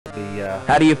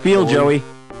How do you feel, Joey?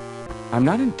 I'm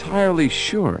not entirely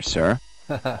sure, sir.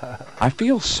 I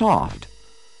feel soft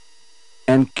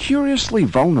and curiously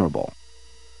vulnerable.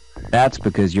 That's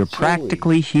because you're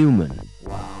practically human.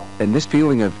 Wow. And this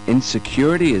feeling of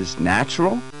insecurity is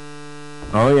natural?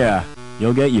 Oh yeah,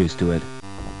 you'll get used to it.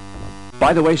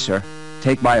 By the way, sir,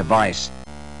 take my advice.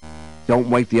 Don't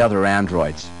wake the other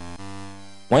androids.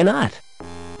 Why not?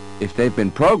 If they've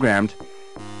been programmed,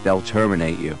 they'll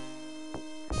terminate you.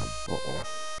 Uh-oh.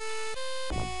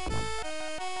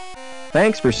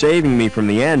 Thanks for saving me from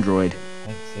the android.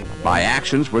 My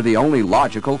actions were the only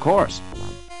logical course.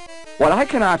 What I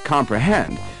cannot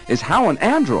comprehend is how an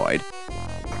android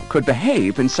could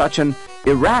behave in such an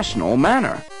irrational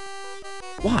manner.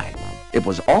 Why, it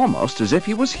was almost as if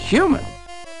he was human.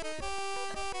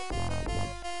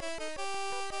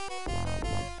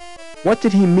 What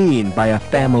did he mean by a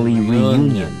family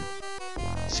reunion?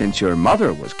 Since your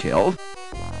mother was killed,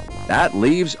 that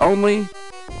leaves only...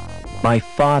 My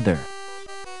father.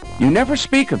 You never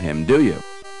speak of him, do you?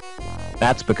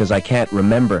 That's because I can't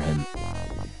remember him.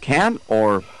 Can't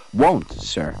or won't,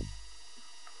 sir.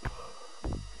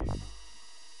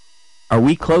 Are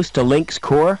we close to Link's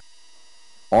core?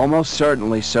 Almost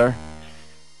certainly, sir.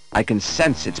 I can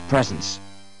sense its presence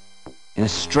in a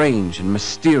strange and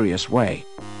mysterious way.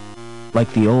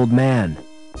 Like the old man.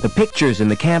 The pictures in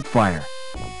the campfire.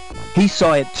 He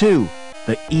saw it too.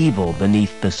 The evil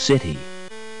beneath the city.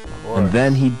 And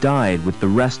then he died with the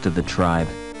rest of the tribe.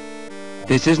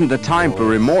 This isn't the time for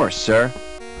remorse, sir.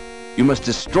 You must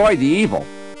destroy the evil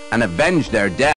and avenge their death.